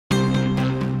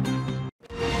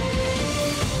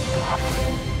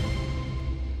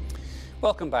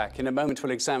Welcome back. In a moment,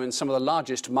 we'll examine some of the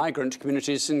largest migrant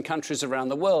communities in countries around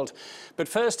the world. But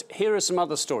first, here are some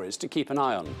other stories to keep an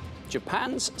eye on.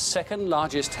 Japan's second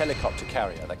largest helicopter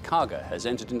carrier, the Kaga, has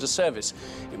entered into service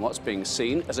in what's being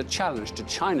seen as a challenge to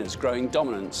China's growing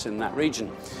dominance in that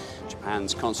region.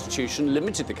 Japan's constitution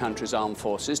limited the country's armed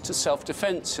forces to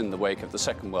self-defense in the wake of the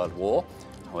Second World War.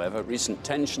 However, recent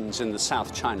tensions in the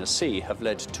South China Sea have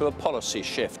led to a policy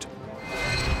shift.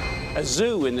 A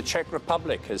zoo in the Czech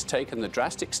Republic has taken the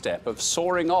drastic step of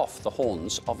sawing off the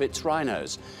horns of its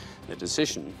rhinos. The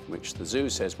decision, which the zoo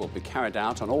says will be carried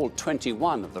out on all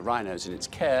 21 of the rhinos in its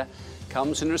care,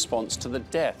 comes in response to the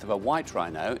death of a white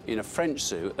rhino in a French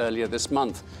zoo earlier this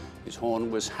month. His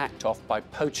horn was hacked off by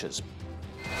poachers.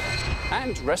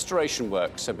 And restoration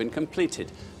works have been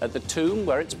completed at the tomb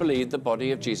where it's believed the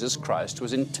body of Jesus Christ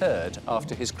was interred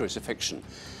after his crucifixion.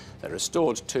 The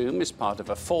restored tomb is part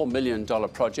of a $4 million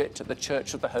project at the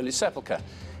Church of the Holy Sepulchre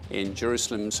in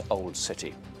Jerusalem's Old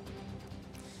City.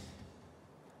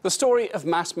 The story of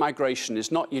mass migration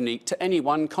is not unique to any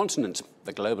one continent.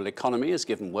 The global economy has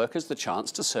given workers the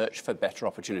chance to search for better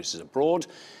opportunities abroad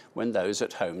when those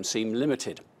at home seem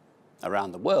limited.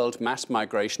 Around the world, mass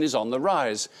migration is on the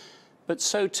rise, but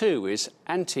so too is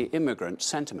anti-immigrant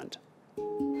sentiment.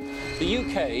 The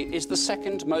UK is the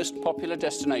second most popular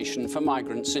destination for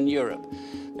migrants in Europe.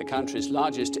 The country's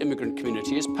largest immigrant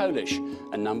community is Polish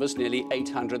and numbers nearly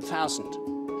 800,000.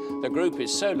 The group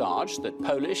is so large that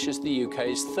Polish is the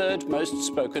UK's third most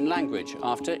spoken language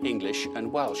after English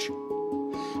and Welsh.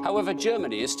 However,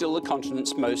 Germany is still the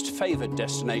continent's most favoured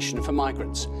destination for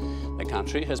migrants. The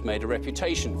country has made a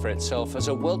reputation for itself as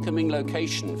a welcoming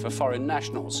location for foreign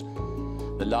nationals.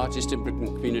 The largest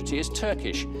immigrant community is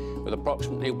Turkish, with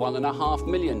approximately 1.5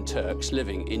 million Turks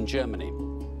living in Germany.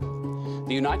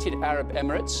 The United Arab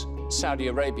Emirates, Saudi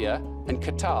Arabia and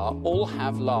Qatar all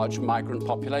have large migrant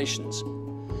populations.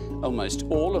 Almost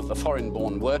all of the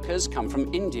foreign-born workers come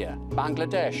from India,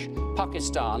 Bangladesh,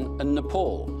 Pakistan and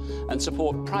Nepal and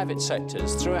support private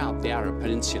sectors throughout the Arab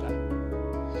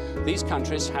Peninsula. These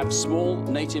countries have small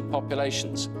native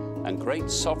populations and great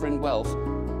sovereign wealth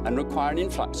and require an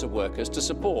influx of workers to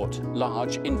support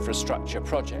large infrastructure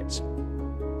projects.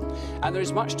 And there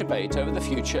is much debate over the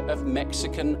future of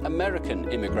Mexican-American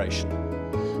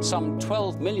immigration. Some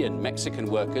 12 million Mexican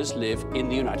workers live in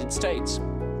the United States.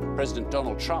 President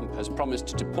Donald Trump has promised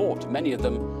to deport many of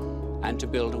them and to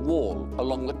build a wall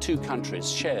along the two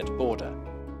countries' shared border.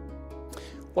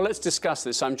 Well, let's discuss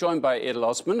this. I'm joined by Idil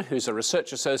Osman, who's a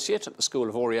research associate at the School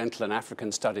of Oriental and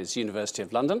African Studies, University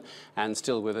of London, and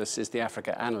still with us is the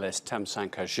Africa analyst,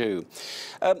 Tamsanqa Zhu.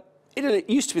 Idil, it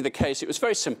used to be the case, it was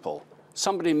very simple.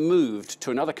 Somebody moved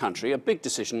to another country, a big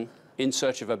decision, in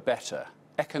search of a better,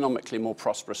 economically more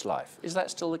prosperous life. Is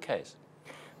that still the case?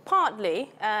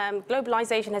 Partly.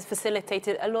 Globalization has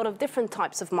facilitated a lot of different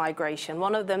types of migration.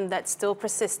 One of them that's still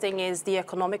persisting is the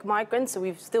economic migrants. So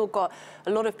we've still got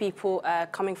a lot of people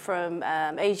coming from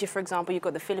Asia, for example. You've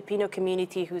got the Filipino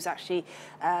community who's actually,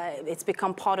 it's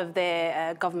become part of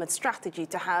their government strategy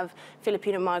to have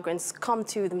Filipino migrants come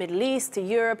to the Middle East, to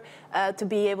Europe, to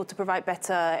be able to provide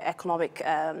better economic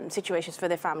situations for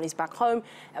their families back home.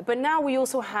 But now we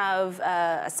also have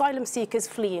asylum seekers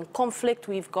fleeing conflict.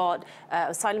 We've got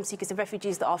asylum seekers and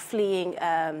refugees that are fleeing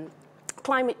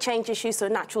climate change issues, so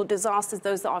natural disasters,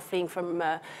 those that are fleeing from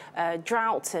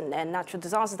droughts and natural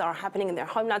disasters that are happening in their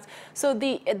homelands. So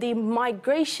the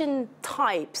migration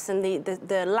types and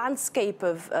the landscape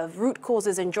of root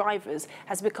causes and drivers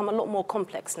has become a lot more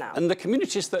complex now. And the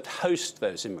communities that host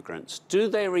those immigrants, do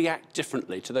they react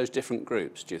differently to those different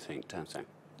groups, do you think, Tamsanqa?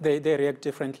 They react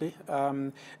differently,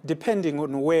 depending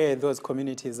on where those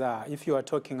communities are. If you are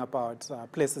talking about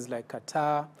places like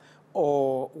Qatar,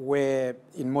 or where,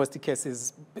 in most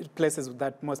cases, places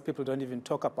that most people don't even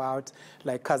talk about,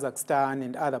 like Kazakhstan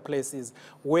and other places,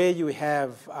 where you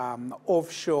have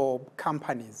offshore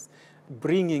companies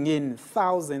bringing in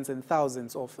thousands and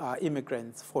thousands of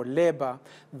immigrants for labor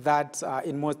that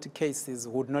in most cases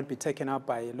would not be taken up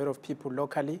by a lot of people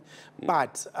locally.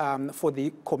 But for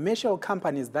the commercial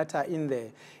companies that are in there,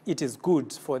 it is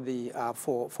good for the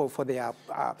for their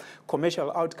commercial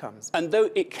outcomes. And though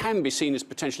it can be seen as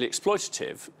potentially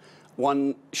exploitative,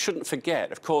 one shouldn't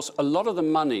forget, of course, a lot of the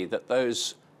money that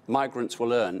those migrants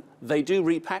will earn, they do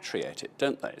repatriate it,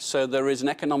 don't they? So there is an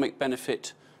economic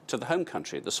benefit to the home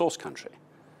country, the source country.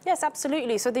 Yes,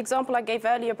 absolutely. So the example I gave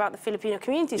earlier about the Filipino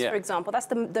communities, for example, that's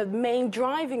the main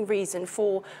driving reason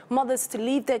for mothers to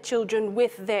leave their children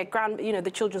with their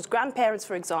the children's grandparents,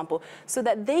 for example, so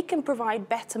that they can provide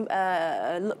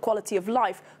better quality of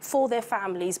life for their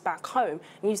families back home.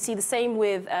 And you see the same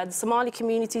with the Somali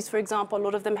communities, for example. A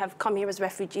lot of them have come here as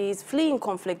refugees, fleeing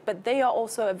conflict, but they are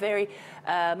also a very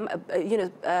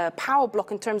power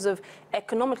block in terms of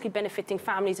economically benefiting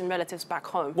families and relatives back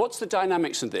home. What's the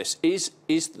dynamics of this? Is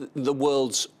the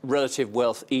world's relative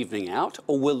wealth evening out,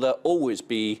 or will there always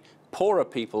be poorer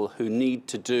people who need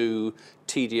to do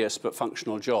tedious but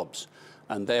functional jobs,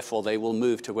 and therefore they will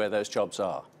move to where those jobs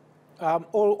are?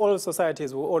 All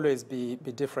societies will always be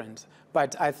different.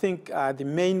 But I think the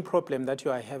main problem that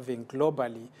you are having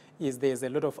globally is there's a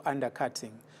lot of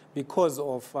undercutting because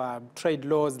of trade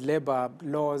laws, labor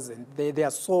laws, and there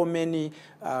are so many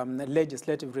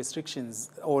legislative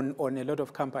restrictions on a lot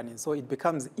of companies. So it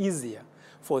becomes easier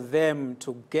for them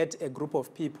to get a group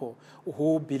of people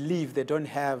who believe they don't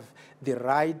have the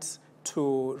right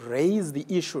to raise the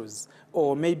issues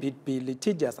or maybe be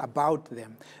litigious about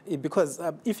them. Because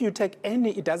if you take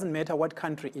any, it doesn't matter what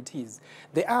country it is,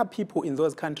 there are people in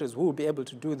those countries who will be able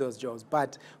to do those jobs.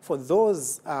 But for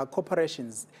those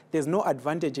corporations, there's no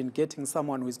advantage in getting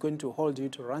someone who is going to hold you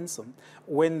to ransom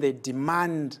when they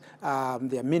demand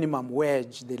their minimum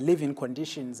wage, the living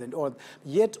conditions and all.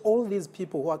 Yet all these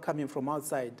people who are coming from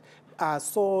outside are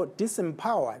so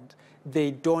disempowered, they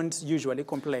don't usually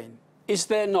complain. Is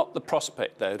there not the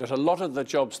prospect, though, that a lot of the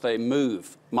jobs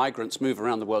migrants move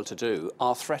around the world to do,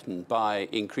 are threatened by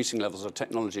increasing levels of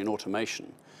technology and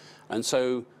automation? And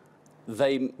so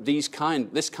this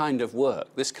kind of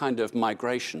work, this kind of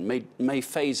migration may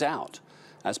phase out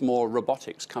as more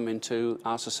robotics come into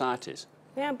our societies?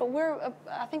 Yeah, but we're,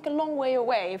 I think, a long way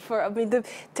away. The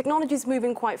technology is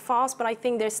moving quite fast, but I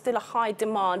think there's still a high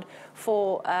demand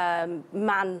for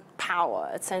manpower,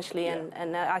 essentially,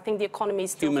 and I think the economy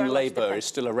is still human labour is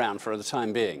still around for the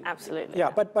time being. Absolutely. Yeah,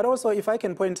 but also, if I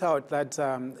can point out that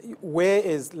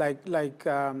whereas, like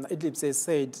Idlibs has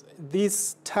said,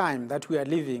 this time that we are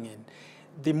living in,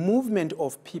 the movement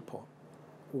of people,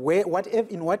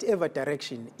 in whatever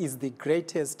direction, is the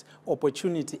greatest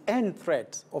opportunity and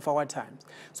threat of our times.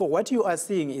 So what you are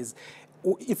seeing is,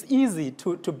 it's easy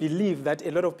to believe that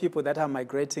a lot of people that are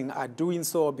migrating are doing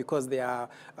so because they are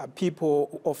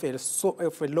people of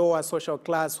a lower social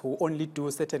class who only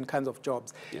do certain kinds of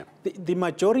jobs. Yeah. The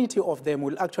majority of them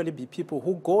will actually be people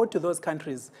who go to those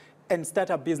countries and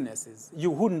start up businesses.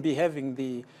 You wouldn't be having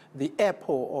the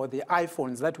Apple or the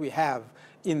iPhones that we have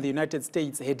in the United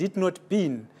States had it not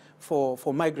been for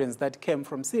migrants that came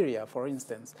from Syria, for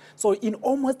instance. So in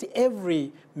almost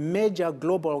every major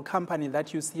global company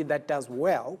that you see that does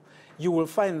well, you will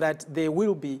find that there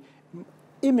will be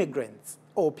immigrants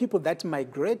or people that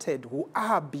migrated who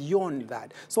are beyond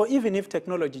that. So even if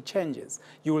technology changes,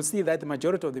 you will see that the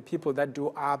majority of the people that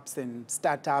do apps and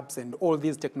startups and all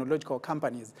these technological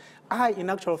companies are in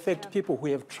actual fact people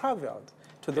who have traveled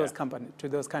to those to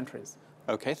those countries.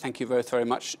 Okay, thank you both very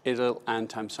much, Idil and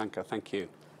Tamsanqa. Thank you.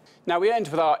 Now we end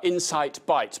with our Insight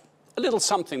Bite, a little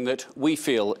something that we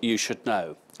feel you should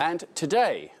know. And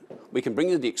today we can bring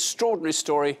you the extraordinary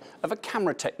story of a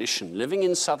camera technician living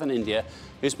in southern India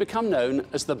who's become known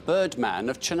as the Birdman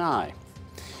of Chennai.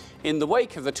 In the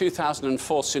wake of the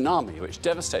 2004 tsunami, which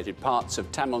devastated parts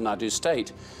of Tamil Nadu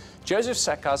state, Joseph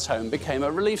Sekhar's home became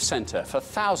a relief centre for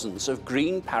thousands of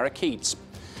green parakeets.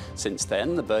 Since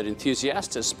then, the bird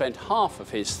enthusiast has spent half of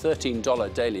his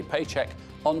 $13 daily paycheck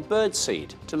on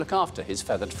birdseed to look after his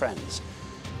feathered friends.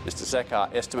 Mr.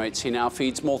 Sekhar estimates he now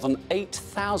feeds more than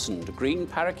 8,000 green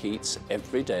parakeets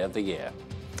every day of the year.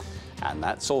 And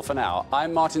that's all for now.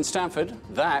 I'm Martin Stanford.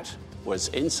 That was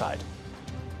Insight.